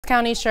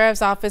County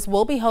Sheriff's Office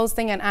will be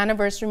hosting an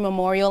anniversary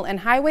memorial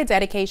and highway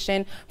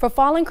dedication for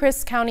fallen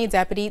Crisp County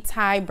Deputy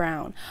Tyee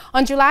Browne.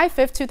 On July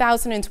 5,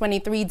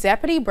 2023,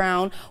 Deputy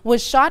Browne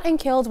was shot and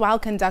killed while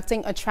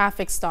conducting a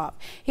traffic stop.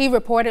 He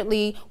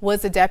reportedly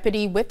was a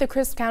deputy with the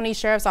Crisp County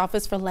Sheriff's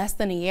Office for less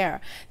than a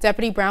year.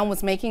 Deputy Browne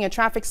was making a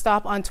traffic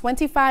stop on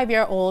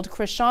 25-year-old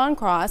Krishawn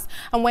Cross,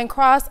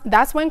 and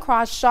that's when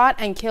Cross shot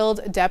and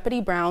killed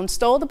Deputy Browne,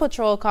 stole the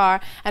patrol car,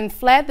 and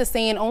fled the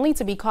scene only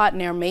to be caught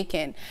near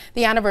Macon.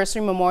 The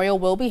anniversary memorial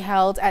will be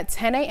held at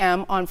 10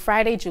 a.m. on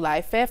Friday,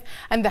 July 5th,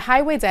 and the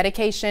highway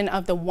dedication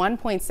of the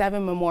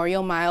 1.7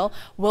 Memorial Mile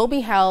will be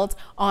held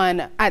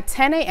at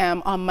 10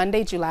 a.m. on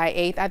Monday, July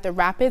 8th at the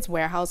Rapids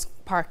Warehouse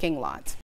parking lot.